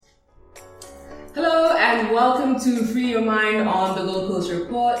and welcome to Free Your Mind on the Gold Coast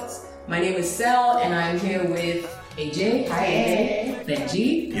Report. My name is Sel, and I'm here with AJ. Hi, AJ.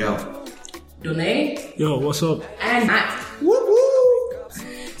 Benji. Yo. Done. Yo, what's up? And Matt. Woo-woo.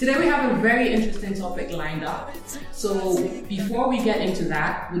 Today we have a very interesting topic lined up. So before we get into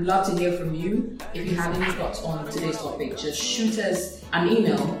that, we'd love to hear from you. If you have any thoughts on today's topic, just shoot us an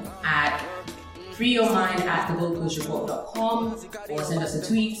email at freeyourmind@thegoldcoastreport.com or send us a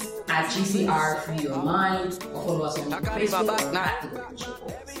tweet at GCRFreeYourMind or follow us on Facebook at The Gold Coast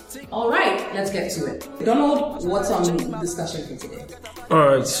Report. All right, let's get to it. Donald, what's on the discussion for today? All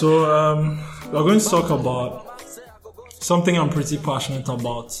right, so we're going to talk about something I'm pretty passionate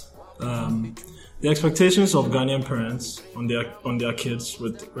about. The expectations of Ghanaian parents on their kids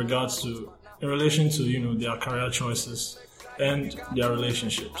with regards to, in relation to, their career choices and their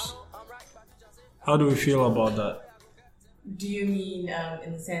relationships. How do we feel about that? Do you mean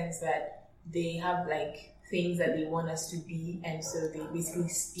in the sense that they have like things that they want us to be, and so they basically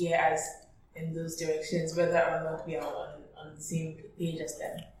steer us in those directions, whether or not we are on the same page as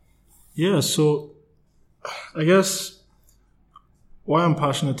them? Yeah, so I guess why I'm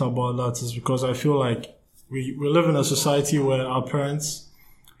passionate about that is because I feel like we live in a society where our parents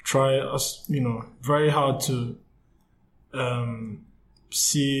try us, very hard to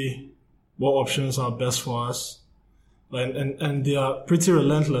see what options are best for us. And they are pretty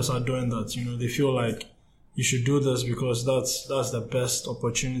relentless at doing that. They feel like you should do this because that's the best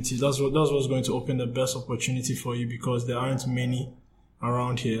opportunity. That's what's going to open the best opportunity for you because there aren't many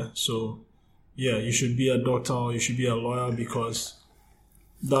around here. So yeah, you should be a doctor or you should be a lawyer because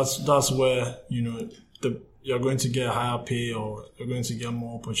that's where, you're going to get a higher pay or you're going to get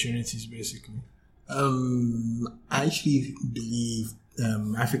more opportunities basically. I actually believe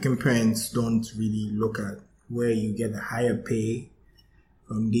African parents don't really look at where you get a higher pay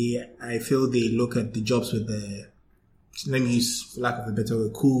from. I feel they look at the jobs with let me use, for lack of a better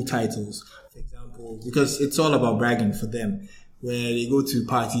word, cool titles, for example, because it's all about bragging for them, where they go to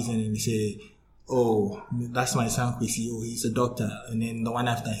parties and then they say, oh, that's my son Kwesi, oh, he's a doctor, and then the one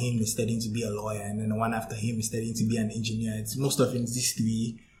after him is studying to be a lawyer, and then the one after him is studying to be an engineer. It's most often these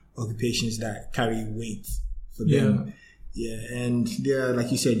three occupations that carry weight for them. Yeah, and they're,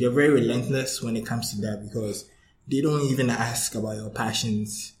 like you said, they're very relentless when it comes to that because they don't even ask about your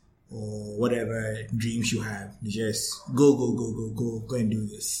passions or whatever dreams you have. They just go and do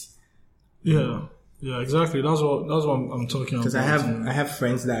this. Yeah, exactly. That's what I'm talking about. Because I have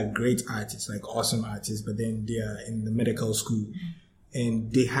friends that are great artists, like awesome artists, but then they are in the medical school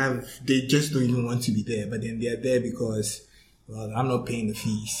and they just don't even want to be there, but then they are there because, well, I'm not paying the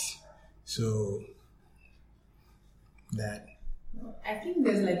fees. So that. I think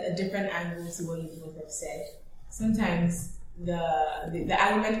there's like a different angle to what you both have said. Sometimes the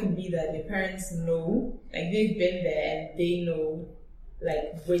argument could be that the parents know, like they've been there and they know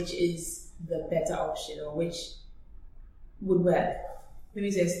like which is the better option or which would work.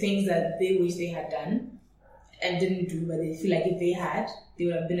 Maybe there's things that they wish they had done and didn't do, but they feel like if they had, they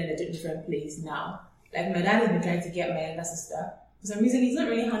would have been in a different place now. Like my dad has been trying to get my younger sister. For some reason, he's not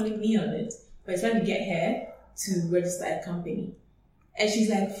really handing me on it, but he's trying to get her to register a company. And she's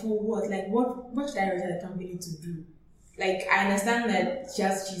like, for what? Like, what should I register the company to do? Like, I understand that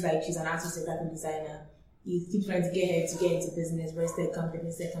she's an artist, a graphic designer. He keeps trying to get her to get into business, register a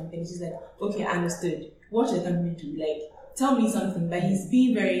company. She's like, okay, I understood. What should the company do? Like, tell me something. But he's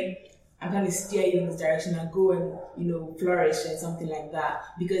being I'm trying to steer you in this direction and go and, flourish and something like that.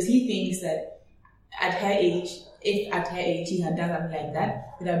 Because he thinks that at her age, if at her age he had done something like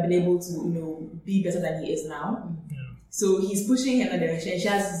that, he would have been able to, be better than he is now. Yeah. So he's pushing her in that direction. She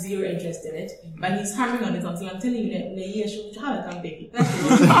has zero interest in it, but he's hammering on it until I'm telling you that in a year she'll have a company. But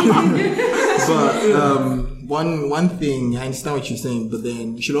one thing, I understand what you're saying, but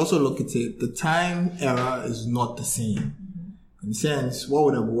then you should also look at it. The time era is not the same. In a sense, what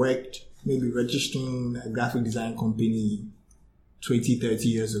would have worked, maybe registering a graphic design company 20, 30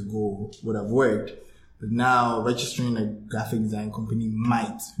 years ago would have worked. But now registering a graphic design company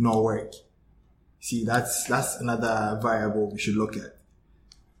might not work. See, that's another variable we should look at.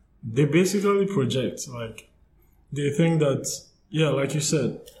 They basically project, like, they think that, like you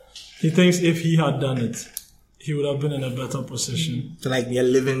said, he thinks if he had done it, he would have been in a better position. So like they're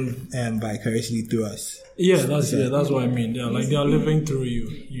living vicariously through us. Yeah, that's what I mean. Yeah, like they are living through you,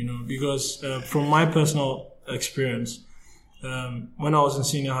 because from my personal experience, when I was in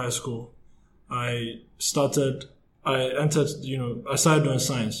senior high school, I started doing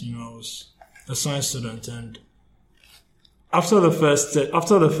science. I was a science student, and after the first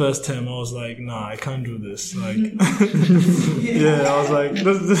term, I was like, nah, I can't do this. Like, yeah, I was like,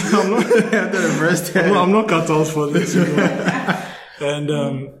 I'm not. After the first term, I'm not cut out for this. You know? And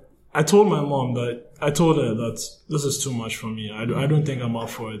I told my mom I told her that this is too much for me. I don't think I'm up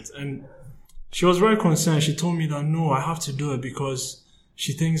for it. And she was very concerned. She told me that no, I have to do it because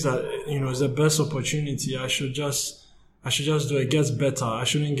she thinks that, you know, it's the best opportunity. I should just do it. It gets better. I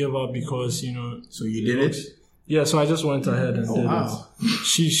shouldn't give up because, you know. So you did it? Yeah, so I just went ahead and did wow.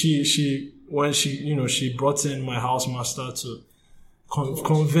 it. When she brought in my housemaster to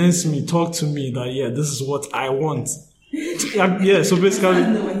convince me, talk to me that, yeah, this is what I want. Yeah, so basically.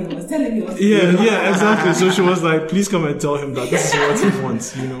 Yeah, exactly. So she was like, please come and tell him that this is what he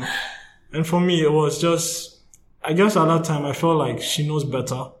wants, you know. And for me, it was just, I guess at that time, I felt like she knows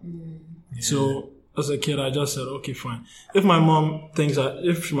better. Yeah. So as a kid, I just said, okay, fine. If my mom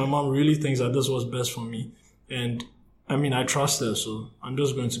really thinks that this was best for me, and I mean, I trust her, so I'm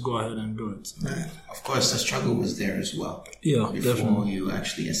just going to go ahead and do it. Of course, the struggle was there as well. Yeah, before definitely. you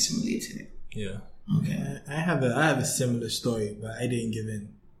actually assimilated it. Yeah. Okay. I have a similar story, but I didn't give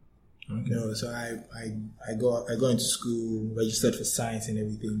in. Okay. You know, so I go into school, registered for science and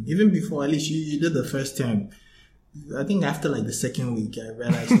everything. Even before, at least you did the first term. I think after like the second week, I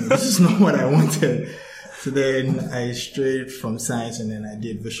realized no, this is not what I wanted. So then I strayed from science and then I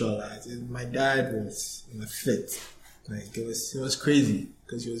did visual arts. My dad was in a fit. Like it was crazy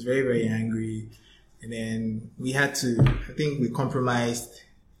because he was very, very angry. And then I think we compromised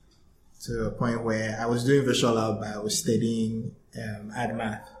to a point where I was doing visual art, but I was studying art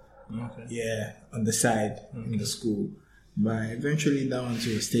math. Okay. Yeah, on the side in the school. But eventually that one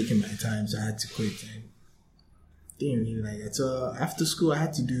too was taking my time, so I had to quit. And didn't really like it. So after school, I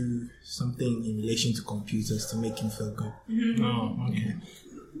had to do something in relation to computers to make him feel good. Oh, okay.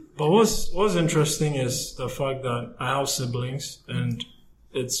 But what's interesting is the fact that I have siblings and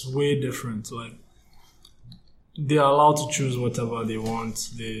it's way different. Like they are allowed to choose whatever they want.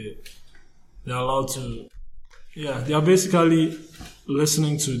 They're allowed to, they are basically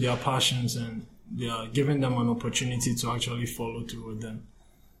listening to their passions and they are giving them an opportunity to actually follow through with them.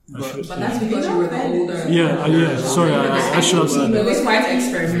 But that's because you were the older. Yeah. Sorry, I should have said It that. was quite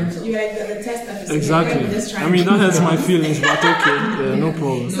experimental. You like the test of the Exactly. I mean, that hurts my feelings, but okay, no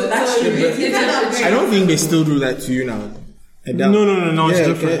problem. So that's true. I don't think they still do that to you now. No, it's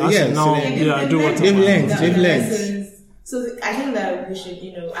different. I do what they've learned. Lessons. So I think that we should,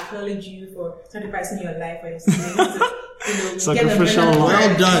 acknowledge you for sacrificing your life for your siblings. Sacrificial get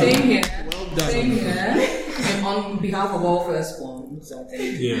Well done. Same here. Well done. Same here. And on behalf of all firstborns, I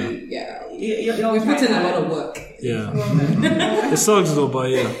think. Yeah. We put in a lot of work. Yeah. It sucks though, but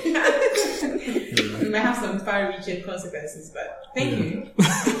yeah. We might have some far-reaching consequences, but thank you.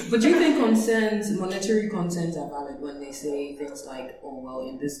 But do you think monetary concerns are valid when they say things like, oh, well,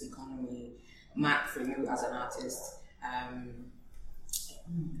 in this economy, math for you as an artist,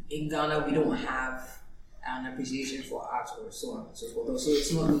 in Ghana, we don't have an appreciation for art or so on and so forth. So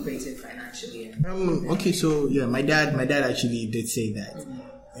it's not lucrative financially. Okay, so yeah, my dad actually did say that.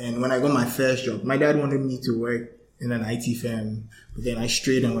 And when I got my first job, my dad wanted me to work in an IT firm, but then I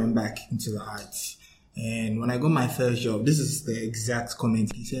strayed and went back into the arts. And when I got my first job, this is the exact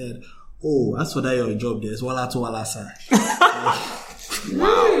comment. He said, "Oh, as for that your job, there's wala to wala sir."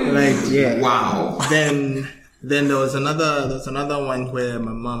 Wow. Like, yeah. Wow. Then there was another one where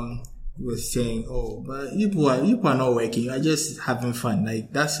my mom was saying, "Oh, but you people are not working. You're just having fun."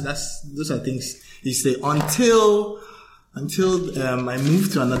 Like those are things you say until I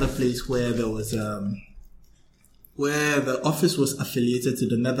moved to another place where there was where the office was affiliated to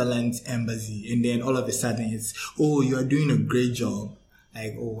the Netherlands embassy, and then all of a sudden it's, "Oh, you are doing a great job."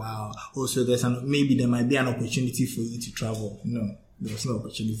 Like, "Oh wow." Also, maybe there might be an opportunity for you to travel. No, there was no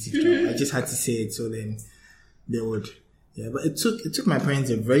opportunity to travel. I just had to say it, so then they would. Yeah, but it took my parents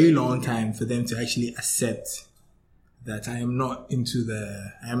a very long time for them to actually accept that I am not into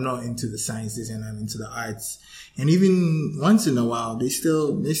the sciences and I'm into the arts. And even once in a while, they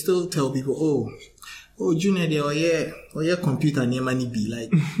still tell people, oh, Junior, they are computer near money be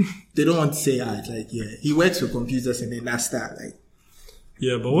like, they don't want to say art. Like, yeah, he works with computers and then that's that. Like,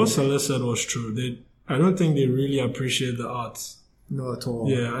 yeah, but what Celeste said was true. I don't think they really appreciate the arts. No, at all.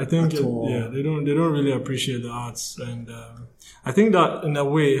 Yeah, I think they don't really appreciate the arts, and I think that in a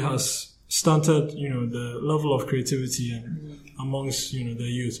way has stunted the level of creativity amongst the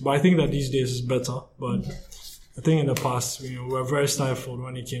youth. But I think that these days is better. But I think in the past we were very stifled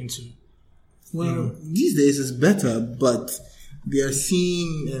when it came to. Well, these days it's better, but they are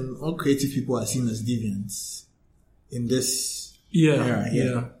seen, and all creative people are seen as deviants in this era.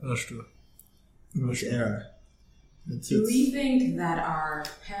 Yeah, that's true. Era. Do we think that our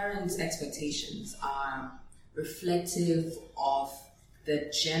parents' expectations are reflective of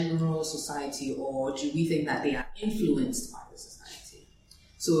the general society, or do we think that they are influenced by the society?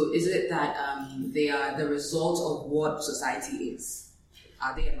 So is it that they are the result of what society is?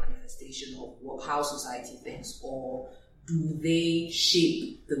 Are they a manifestation of how society thinks, or do they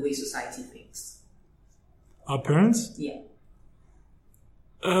shape the way society thinks? Our parents? Yeah.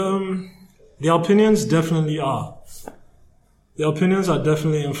 Their opinions definitely are. Their opinions are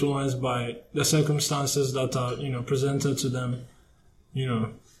definitely influenced by the circumstances that are, presented to them,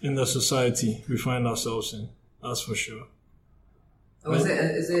 in the society we find ourselves in. That's for sure. Or is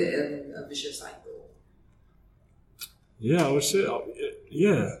it a vicious cycle? Yeah, I would say,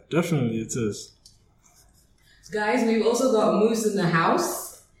 yeah, definitely it is. Guys, we've also got Moose in the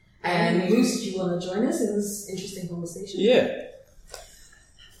house. And Moose, do you want to join us in this interesting conversation? Yeah.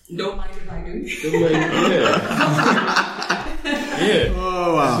 Don't mind if I do. Don't mind, yeah. Yeah.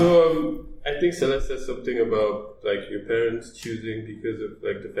 Oh, wow. So, I think Celeste said something about, like, your parents choosing because of,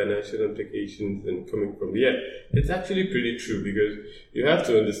 like, the financial implications and coming from, it's actually pretty true, because you have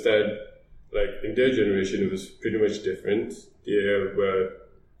to understand, like, in their generation, it was pretty much different.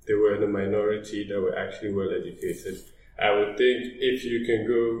 They were in a minority that were actually well educated. I would think if you can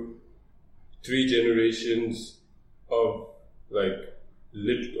go 3 generations of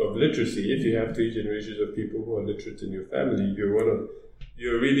literacy, if you have 3 generations of people who are literate in your family,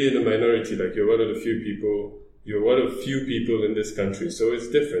 you're really in a minority. Like, you're one of few people in this country. So it's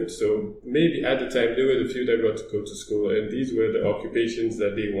different. So maybe at the time they were the few that got to go to school, and these were the occupations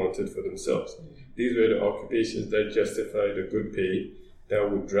that they wanted for themselves. These were the occupations that justified a good pay that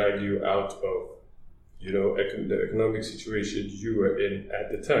would drag you out of, the economic situation you were in at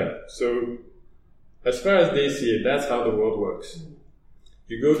the time. So as far as they see it, that's how the world works.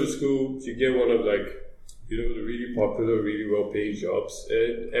 You go to school, you get one of the really popular, really well-paid jobs,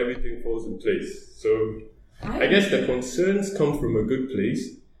 and everything falls in place. So I guess the concerns come from a good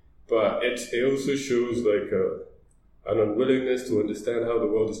place, but it also shows an unwillingness to understand how the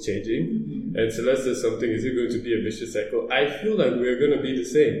world is changing. Mm-hmm. And Celeste says something, is it going to be a vicious cycle? I feel like we're going to be the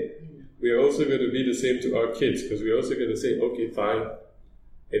same. We are also going to be the same to our kids, because we're also going to say, okay, fine,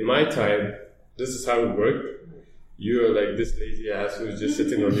 in my time, this is how it worked. You are like this lazy ass who's just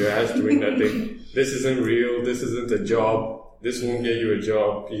sitting on your ass doing nothing. This isn't real. This isn't a job. This won't get you a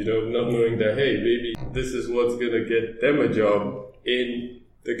job. Not knowing that, hey, maybe this is what's going to get them a job in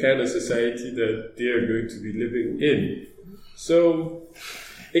the kind of society that they are going to be living in. So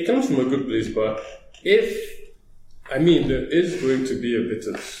it comes from a good place, but there is going to be a bit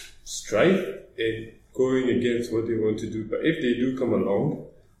of strife in going against what they want to do. But if they do come along,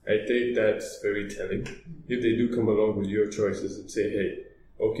 I think that's very telling. If they do come along with your choices and say, hey,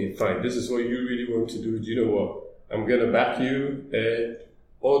 okay, fine, this is what you really want to do. Do you know what? I'm going to back you, and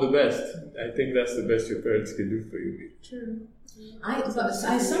all the best. I think that's the best your parents can do for you. True. I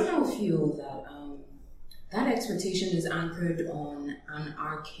somehow feel that that expectation is anchored on an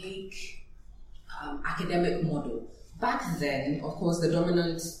archaic academic model. Back then, of course, the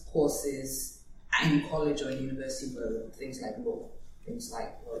dominant courses in college or university were things like law, things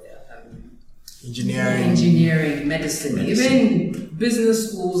like engineering, medicine. Even business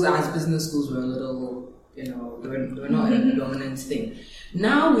schools, were a little, they were not a dominant thing.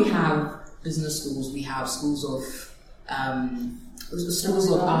 Now we have business schools, we have schools of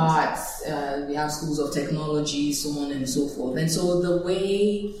arts, we have schools of technology, so on and so forth. And so the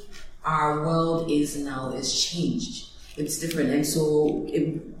way our world is now is changed. It's different. And so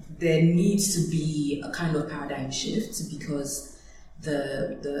there needs to be a kind of paradigm shift, because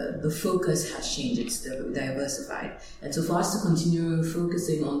the focus has changed. It's diversified. And so for us to continue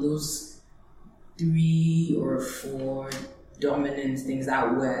focusing on those 3 or 4 dominant things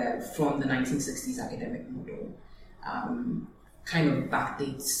that were from the 1960s academic model kind of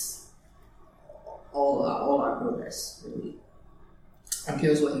backdates all our progress, really. I'm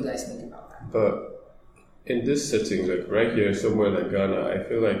curious what you guys think about that. But in this setting, like right here, somewhere like Ghana, I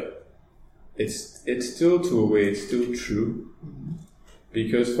feel like it's still to a way, it's still true. Mm-hmm.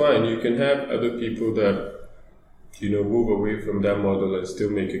 Because fine, you can have other people that move away from that model and still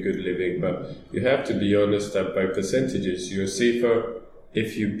make a good living, but you have to be honest that by percentages, you're safer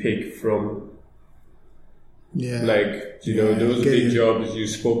if you pick from those big jobs you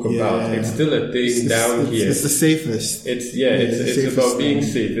spoke about. It's still a thing down here. It's the safest. It's about being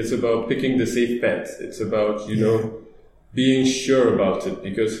safe. It's about picking the safe bet. It's about, being sure about it.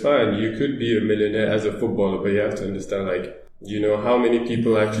 Because fine, you could be a millionaire as a footballer, but you have to understand, how many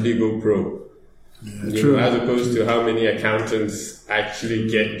people actually go pro. As opposed to how many accountants actually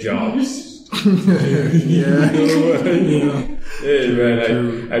get jobs. Hey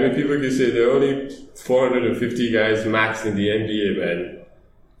man, I mean, people can say there are only 450 guys max in the NBA, man.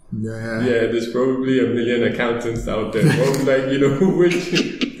 Yeah, there's probably a million accountants out there. Like,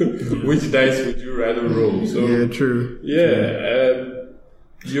 which dice would you rather roll? So yeah, true. Yeah,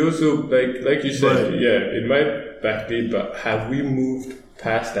 you also like you said, it might backdate, but have we moved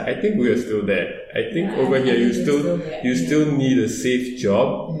past that? I think we are still there. I think over here you still need a safe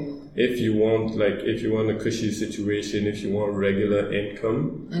job. If you want a cushy situation, if you want regular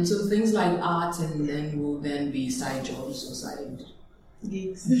income. And so things like art and then will then be side jobs or side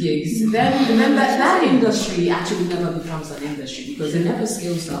gigs. Then that industry actually never becomes an industry because it never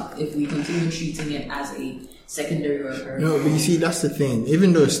scales up if we continue treating it as a secondary worker. No, but you see, that's the thing.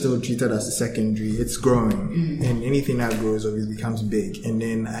 Even though it's still treated as a secondary, it's growing. And anything that grows always becomes big. And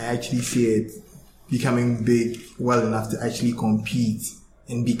then I actually see it becoming big well enough to actually compete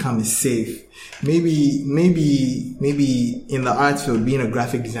and become safe. Maybe in the art field, being a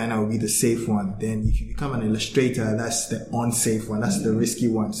graphic designer will be the safe one. Then if you become an illustrator, that's the unsafe one. That's the risky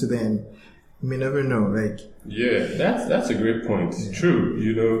one. So then you may never know. Like, yeah, that's a great point. It's true.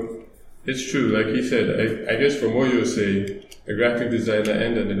 It's true. Like he said, I guess from what you're saying, a graphic designer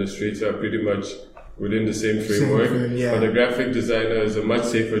and an illustrator are pretty much within the same framework. But a graphic designer is a much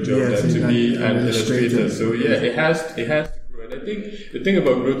safer job than to be an illustrator. So it has to grow. And I think the thing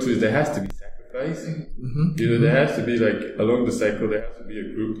about growth too is there has to be sacrifice. There has to be, like, along the cycle, there has to be a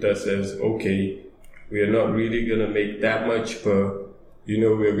group that says, okay, we are not really going to make that much, but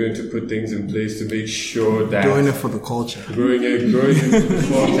we're going to put things in place to make sure that doing it for the culture. Growing it for the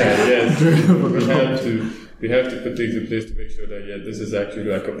culture, yes. We have to put things in place to make sure that this is actually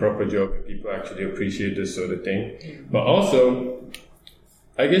like a proper job and people actually appreciate this sort of thing. But also,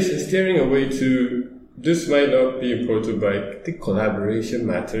 I guess in steering away to this might not be important, but I think collaboration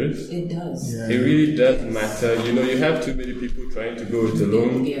matters. It does. Yeah. It really does matter. You have too many people trying to go it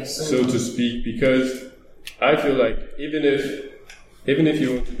alone, so to speak, because I feel like even if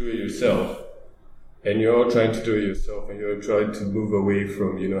you want to do it yourself, and you're all trying to do it yourself, and you're trying to move away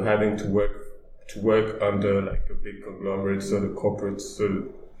from, having to work under like a big conglomerate sort of corporate sort of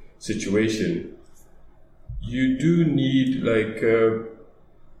situation, you do need like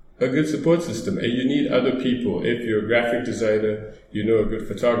a good support system, and you need other people. If you're a graphic designer, a good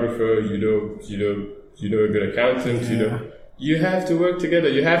photographer, a good accountant, you have to work together.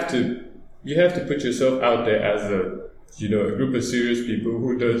 You have to put yourself out there as a group of serious people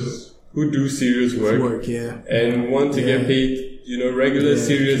who do serious work and want to get paid, regular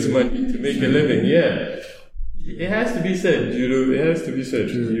serious money to make a living. Yeah. It has to be said, it has to be said.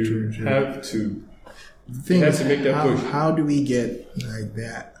 You have to make that push. How do we get like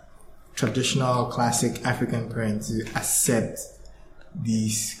that traditional classic African parents to accept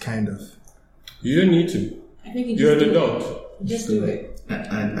these kind of? You don't need to. I think you're an adult. Just do it.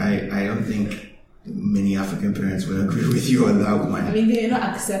 And I don't think many African parents will agree with you on that one. I mean, they're not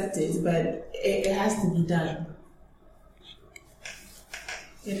accepted, but it has to be done.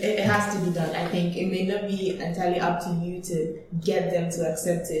 It has to be done. I think it may not be entirely up to you to get them to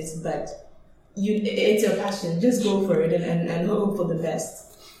accept it, but it's your passion. Just go for it and hope for the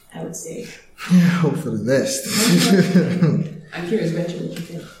best, I would say. Hope for the best. I'm curious, Benjamin, what you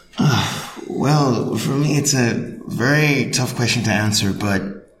think? Well, for me, it's a very tough question to answer,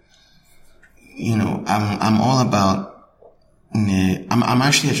 but I'm all about. I'm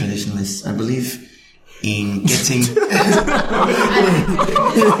actually a traditionalist. I believe in getting.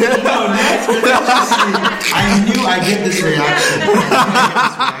 I knew I'd get this reaction.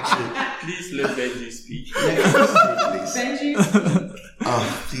 Please let Benji speak. Benji?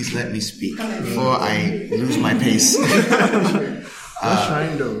 Please let me speak before I lose my pace. What's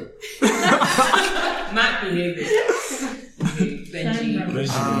trying though? Not behavior.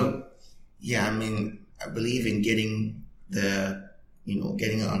 Benji. Yeah, I mean, I believe in getting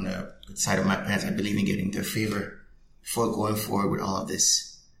getting on the good side of my parents. I believe in getting their favor before going forward with all of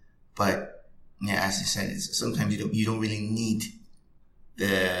this. But yeah, as I said, sometimes you don't really need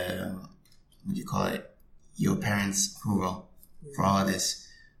your parents' approval for all of this.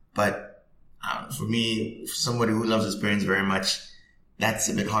 But for me, somebody who loves his parents very much, that's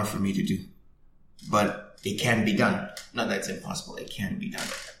a bit hard for me to do. But it can be done. Not that it's impossible. It can be done.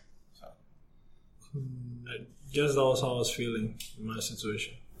 I guess that was how I was feeling in my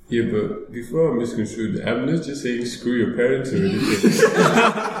situation. Yeah, but before I'm misconstrued, I'm not just saying screw your parents or anything.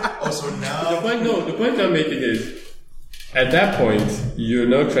 Also now... The point I'm making is, at that point, you're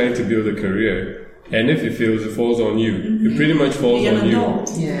now trying to build a career. And if it fails, it falls on you. It pretty much falls on you.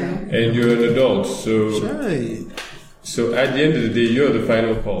 Yeah. And you're an adult, so... Right. So at the end of the day, you're the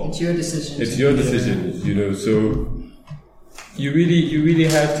final call. It's your decision. It's your decision, so you really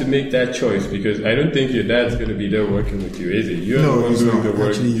have to make that choice, because I don't think your dad's going to be there working with you, is it? You're the one doing the work.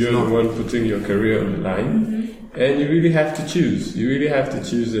 Actually, you're the one putting your career on the line, and you really have to choose.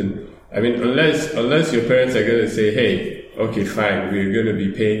 And I mean, unless your parents are going to say, hey, okay, fine, we're going to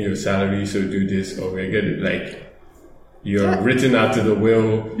be paying your salary, so do this, or we're going to you're written out of the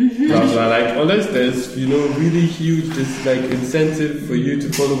will, blah, blah, unless there's, really huge, this, incentive for you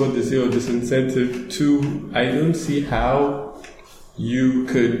to follow what they say, or disincentive to, I don't see how you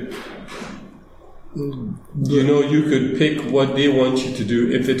could, you could pick what they want you to do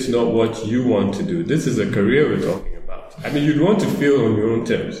if it's not what you want to do. This is a career we're talking about. I mean, you'd want to fail on your own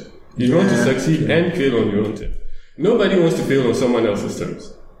terms. You'd want to succeed and fail on your own terms. Nobody wants to fail on someone else's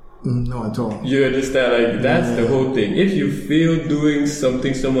terms. No, at all. You understand? That's the whole thing. If you fail doing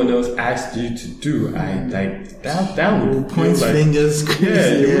something someone else asked you to do, that would points fingers.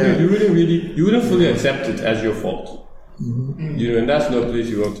 You wouldn't fully accept it as your fault. And that's not the place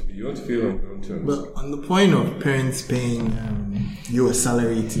you want to be. You want to feel on your own terms. But on the point of parents paying you a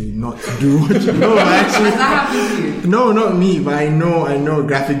salary to not do what you know, actually, Has that happened to you? No, not me, but I know a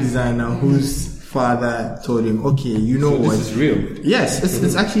graphic designer whose father told him, okay, you know what? This is real. Yes,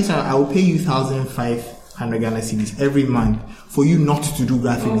 it's actually something. I will pay you 1,500 Ghana cedis every month for you not to do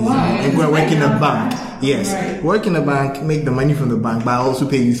graphic design and go and work in a bank. Yes, work in a bank, make the money from the bank, but I also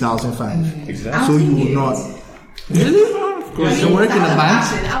pay you 1,500. Exactly. So you will not. Really? Of course, you work in a bank.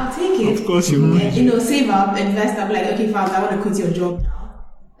 I'll take it. Of course, you will. Save up, invest up. Okay, fine, I want to quit your job now.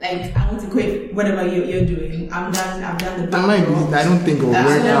 I want to quit whatever you're doing. I'm done. I've done the bank. I don't think it will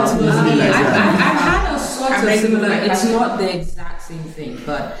work out easily like that. I've had a sort of similar. It's not the exact same thing,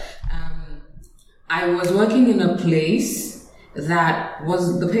 but I was working in a place that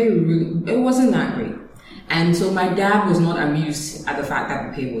was the pay it wasn't that great, and so my dad was not amused at the fact that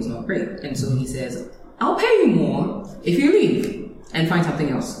the pay was not great, and so he says, "I'll pay you more if you leave and find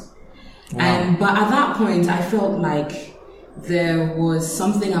something else." Wow. But at that point, I felt like there was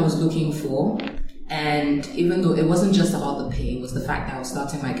something I was looking for, and even though it wasn't just about the pay, it was the fact that I was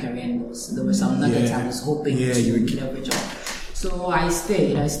starting my career, and there were some nuggets I was hoping to leverage on. So I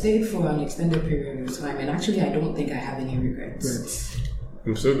stayed for an extended period of time, and actually I don't think I have any regrets.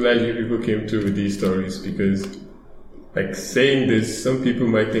 I'm so glad you people came through with these stories, because saying this, some people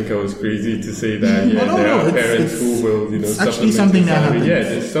might think I was crazy to say that. There are parents who will, actually something that happens. Yeah,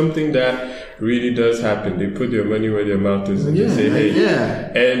 it's something that really does happen. They put their money where their mouth is, and they say, hey.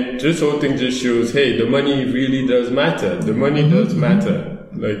 And this whole thing just shows, hey, the money really does matter. The money does matter.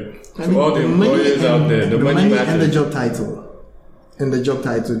 All the employers out there, the money matters. And the job title. And the job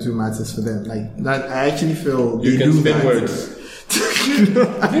title too matters for them. That, I actually feel you can spin words.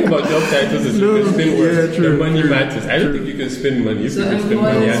 The thing about job titles is you can spin words. The money matters. I don't think you can spin money. If you can spin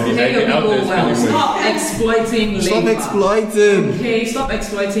money, out there spending money. Stop exploiting labor. Stop exploiting. Okay, stop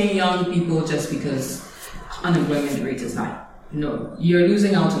exploiting young people just because unemployment rate is high. No, you're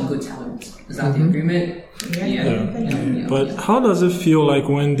losing out on good talent. Is that the agreement? Yeah. But how does it feel like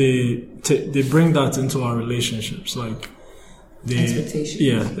when they bring that into our relationships? Expectations.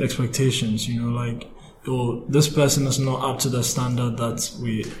 Yeah, expectations. This person is not up to the standard that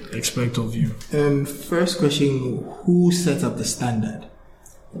we expect of you. First question, who set up the standard?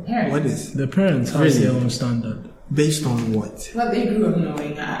 The parents. What is? The parents have their own standard. Based on what? Well, they grew up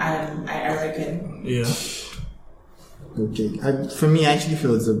knowing, I reckon. Yeah. Okay. For me, I actually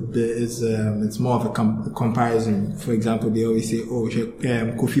feel it's more of a comparison. For example, they always say,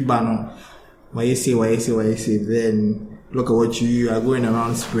 Kofi Bano, why you say, then look at what you are going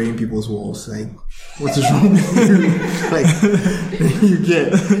around spraying people's walls. What is wrong with you? You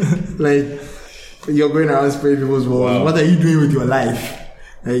get, you're going around spraying people's walls. Wow. What are you doing with your life?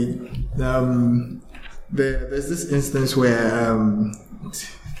 There's this instance where,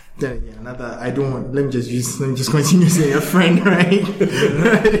 then again, let me just continue saying a friend, right?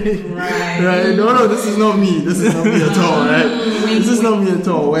 Right. No, this is not me. This is not me at all, right? This is not me at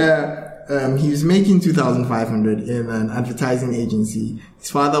all, where, he was making 2,500 in an advertising agency. His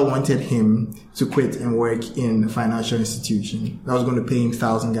father wanted him to quit and work in a financial institution that was going to pay him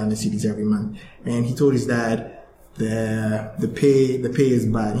 1,000 Ghana cedis every month. And he told his dad the pay is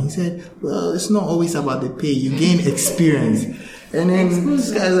bad. And he said, well, it's not always about the pay. You gain experience. And then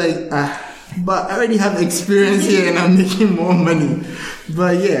this guy's like, but I already have experience here and I'm making more money.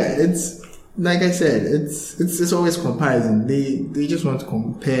 But yeah, it's like I said, it's always comparison. They just want to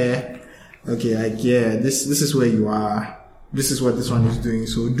compare. Okay, this is where you are. This is what this one is doing.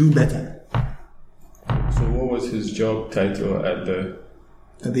 So do better. So what was his job title at the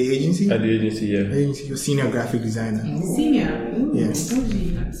At the agency? At the agency, yeah. Agency, you're senior graphic designer. Senior. Yes.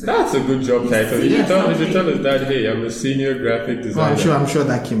 That's a good job title. You tell us that, hey, I'm a senior graphic designer. Well, I'm sure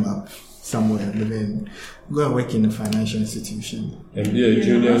that came up somewhere, but then go and work in a financial institution. And be a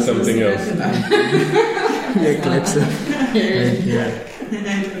junior something else. Yeah, collector. Yeah.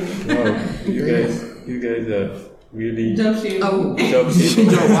 Wow, you guys are really Job sharing. job seeking.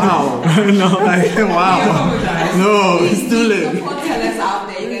 Wow. Wow. No, it's too late. Support tellers out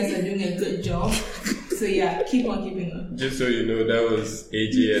there, you guys are doing a good job. So yeah, keep on keeping on. Just so you know, that was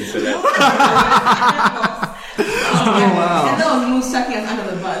AJ and Celeste. Wow. And that was Moose chucking us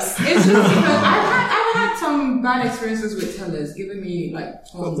under the bus. It's true because I've had some bad experiences with tellers giving me like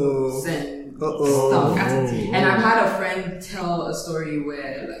phones and stuff. And I've had a friend tell a story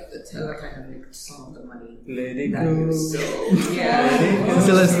where like the teller kind of nicked some of the money. Lady go. So yeah.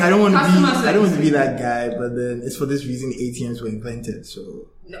 So I don't want to be that guy, but then it's for this reason ATMs were invented. So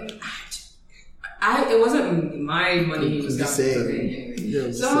it wasn't my money. It was the same. anyway.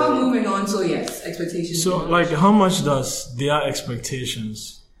 Yeah, So moving on. So yes, expectations. So, like, how much does their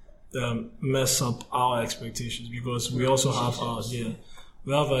expectations mess up our expectations? Because we also have ours. Yeah,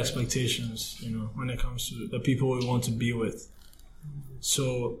 we have our expectations. You know, when it comes to the people we want to be with.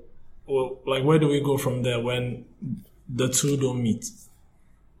 So, like, where do we go from there when the two don't meet?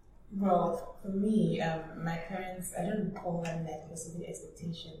 Well, for me, my parents, I don't call them like specific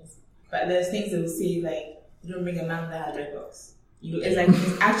expectations, but there's things they will say like, you don't bring a man that has dreadlocks. It's like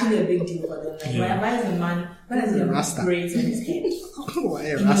it's actually a big deal for them. Like, why is a man? Why does he have braids on his head? Why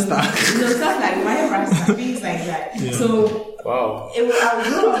a Rasta? Stuff like why a Rasta, things like that. Yeah. So Wow. I was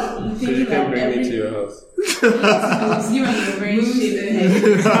grow up So you thinking can that bring me to your house. you and your very shaved head.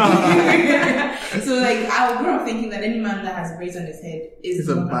 So like I would grow up thinking that any man that has braids on his head is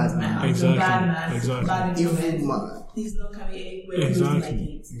a not bad coming to my man. house. He's a bad man. Exactly. Bad influence. Man. He's not coming anywhere close to my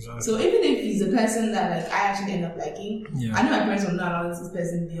kids. Exactly. So even if he's a person that like I actually end up liking, Yeah. I know my parents will not allow this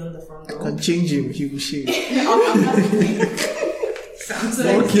person beyond the front door. Can change him, he will shave. I'm not saying. So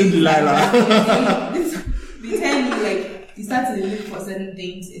Okay, Delilah. they tell you like you start to look for certain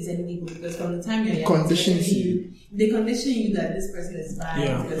things in certain people because from the time you're young, Conditions you. They condition you that this person is bad.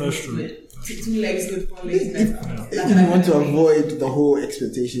 Yeah, this person that's is true. good. Two legs good, 4 legs better. If you want to avoid the whole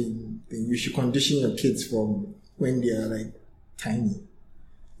expectation thing, you should condition your kids from when they are like tiny.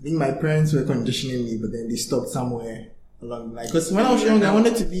 I think my parents were conditioning me, but then they stopped somewhere along the line. Because when I was young, I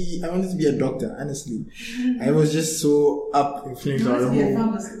wanted to be a doctor. Honestly, I was just so up in flames on the whole. I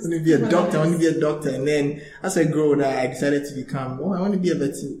want to be a doctor. And then as I grew older, I decided to become. I want to be a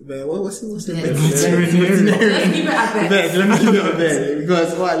veterinarian. What's the veterinarian? Let's keep it at that. Let me keep it a vet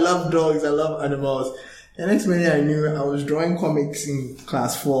because I love dogs. I love animals. The next minute I knew I was drawing comics in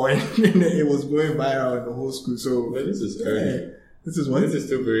class 4 and it was going viral in the whole school. So But this is early. This is what? This is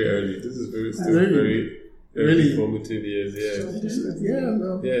still very early. This is still Really? very Really? formative years. Yeah. Yeah,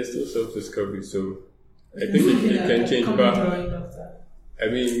 well. Yeah, it's still self-discovery. So I think it can change. But I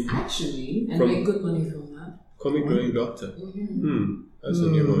mean, Actually, and From- make good money from that. comic drawing doctor. That's a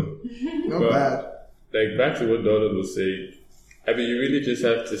new one. Not But, bad. Like back to what Donald was saying. I mean, you really just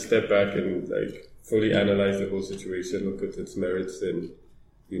have to step back and like fully analyze the whole situation, look at its merits, and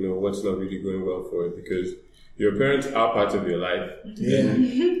you know what's not really going well for it because your parents are part of your life. Yeah.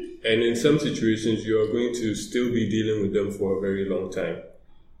 And in some situations, you are going to still be dealing with them for a very long time.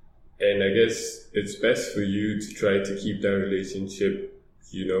 And I guess it's best for you to try to keep that relationship,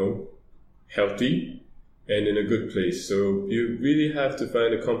 you know, healthy and in a good place. So you really have to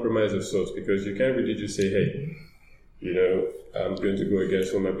find a compromise of sorts because you can't really just say, hey, you know, I'm going to go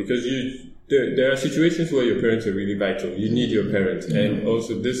against women because there are situations where your parents are really vital. You need your parents. And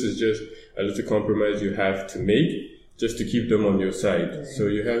also this is just a little compromise you have to make just to keep them on your side. So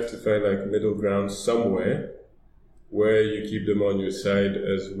you have to find like middle ground somewhere where you keep them on your side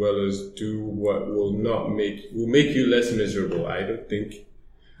as well as do what will make you less miserable. I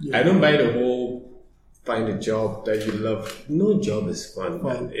don't buy the whole find a job that you love. No job is fun.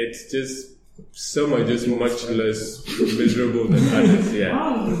 Man. It's just some are just much less miserable than others. Yeah.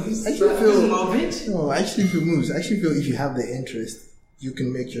 I actually feel if you have the interest, you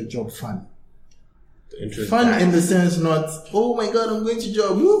can make your job fun. Fun in the sense not, oh my god, I'm going to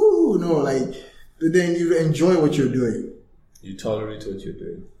job, woohoo! No, like, but then you enjoy what you're doing. You tolerate what you're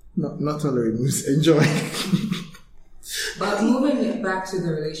doing. Not tolerate, enjoy. But moving back to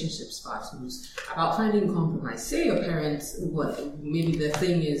the relationships part, about finding compromise. Say your parents, maybe the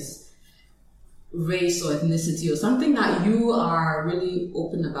thing is race or ethnicity or something that you are really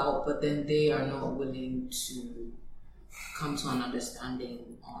open about, but then they are not willing to come to an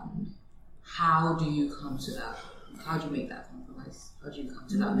understanding on. How do you come to that How do you make that compromise? How do you come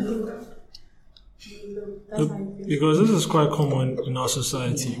to that middle ground? Because this is quite common in our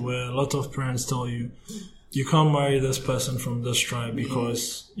society, where a lot of parents tell you, you can't marry this person from this tribe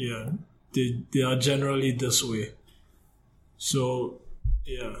because they are generally this way. So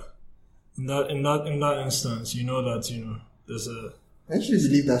in that instance, you know that there's a. I actually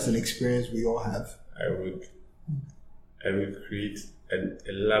believe that's an experience we all have. I would create an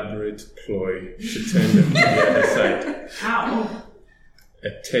elaborate ploy to turn them to the other side. How? A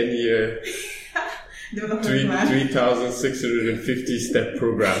 10-year, 3,650 step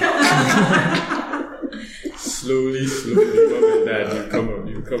program. slowly, mom and dad,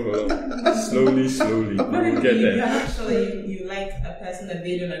 you come along. Slowly, we will get there. You're not sure you like a person that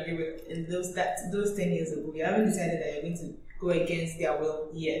they don't agree with in those 10 years ago. You haven't decided that you're going to go against their will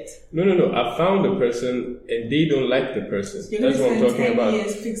yet. No. I found the person and they don't like the person. That's what I'm talking about.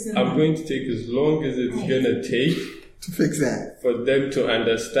 I'm going to take as long as it's going to take to fix that. For them to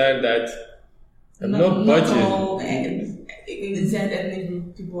understand that I'm not budging. Not all in the same ethnic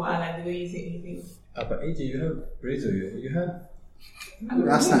group people are like the way you say anything. But AJ, you have razor. You have.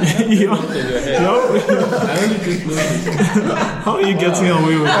 Rasta. I only just noticed. How are you getting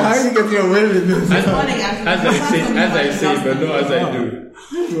away with How are you getting away with this? As I say, but not as I do.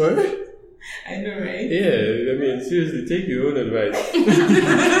 What? I know, right? Yeah, I mean, seriously, take your own advice.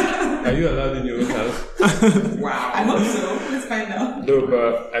 Are you allowed in your own house? Wow. I hope so. Let's find out. No,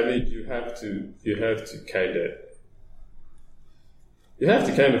 but I mean, you have to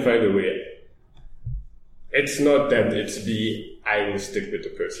kind of find a way. It's not that it's I will stick with the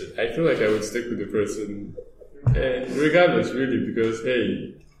person. I feel like I would stick with the person regardless, really, because,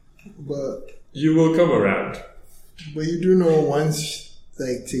 hey, but you will come around. But you do know once,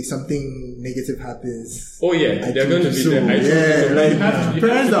 like, say something negative happens. Oh, yeah, they're going to be there.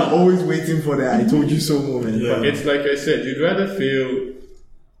 Parents are always waiting for the I told you so moment. Yeah, it's like I said, you'd rather feel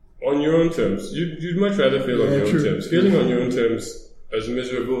on your own terms. You'd much rather feel on your own terms. Feeling on your own terms, as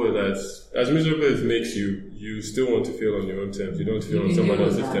miserable as it makes you, you still want to feel on your own terms. You don't feel on someone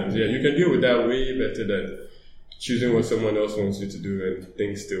else's terms. Yeah, you can deal with that way better than choosing what someone else wants you to do and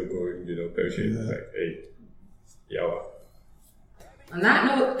things still going, pear-shaped. Like, hey, yawa. On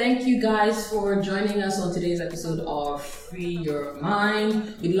that note, thank you guys for joining us on today's episode of Free Your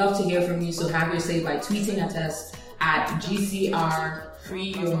Mind. We'd love to hear from you, so have your say by tweeting at us at GCR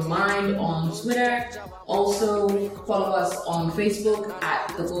Free Your Mind on Twitter. Also, follow us on Facebook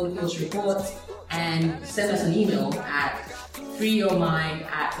at The Gold Coast Report and send us an email at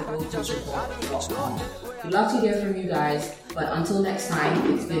freeyourmind@thegoldcoastreport.com. We'd love to hear from you guys, but until next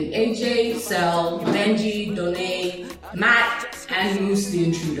time, it's been AJ, Sel, Benji, Donay, Matt, and Moose the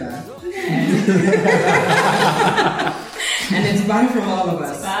Intruder. And it's bye from all of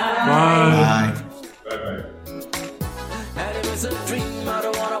us. Bye. Bye-bye. And it was a dream, I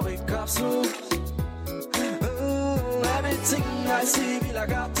don't wanna wake up soon. Everything I see be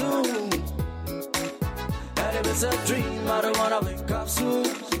like I do. And it was a dream, I don't wanna wake up soon.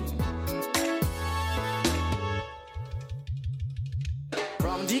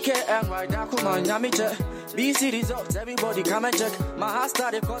 From DKM right down, come on, Yamiche. BC results, everybody come and check. My heart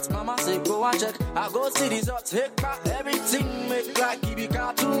started cuts, mama said go and check. I go see results, hit back, everything make like Kibi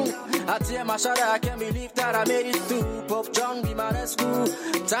cartoon. I tear my shoulder, I can't believe that I made it through. Pop John be my school.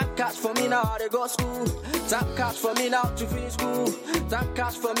 Time catch for me now, they go school. Time catch for me now to finish school. Time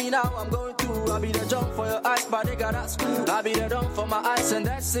catch for me now, I'm going through. I'll be the jump for your eyes, but they got at school. I'll be the dump for my eyes, and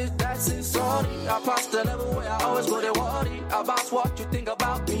that's it, sorry. I passed the level where I always go to worry about what you think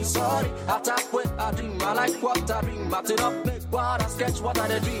about me, sorry. I tap with I dream, I like what I dream. Map it up, make what I sketch, what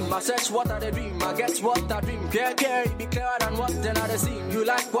I dream. I search what I dream, I get what I dream. Care, it be clearer than what then I seem. You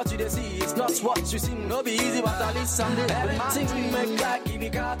like what you see, it's not what you seem. No be easy, but at least someday everything make like Kibi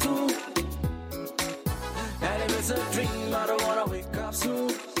cartoon. And if it's a dream, I don't wanna wake up soon.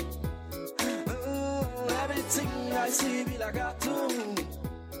 Everything I see be like a cartoon.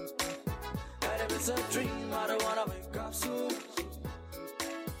 And if it's a dream, I don't wanna wake up soon.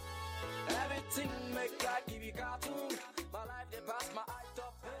 Everything make like Kibi cartoon.